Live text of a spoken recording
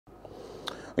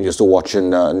You're still watching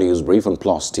News Brief on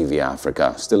Plus TV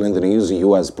Africa. Still in the news,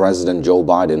 U.S. President Joe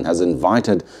Biden has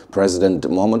invited President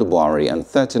Muhammadu Buhari and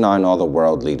 39 other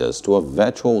world leaders to a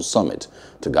virtual summit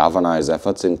to galvanize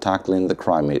efforts in tackling the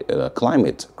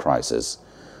climate crisis.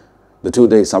 The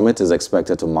two-day summit is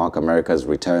expected to mark America's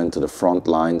return to the front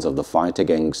lines of the fight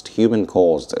against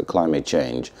human-caused climate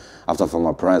change after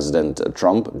former President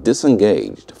Trump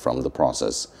disengaged from the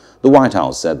process. The White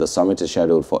House said the summit is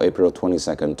scheduled for April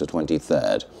 22nd to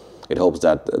 23rd. It hopes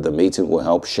that the meeting will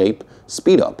help shape,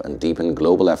 speed up and deepen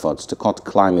global efforts to cut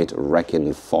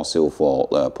climate-wrecking fossil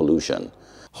pollution.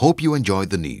 Hope you enjoyed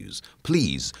the news.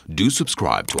 Please do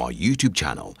subscribe to our YouTube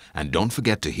channel and don't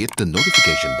forget to hit the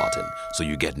notification button so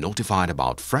you get notified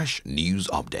about fresh news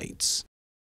updates.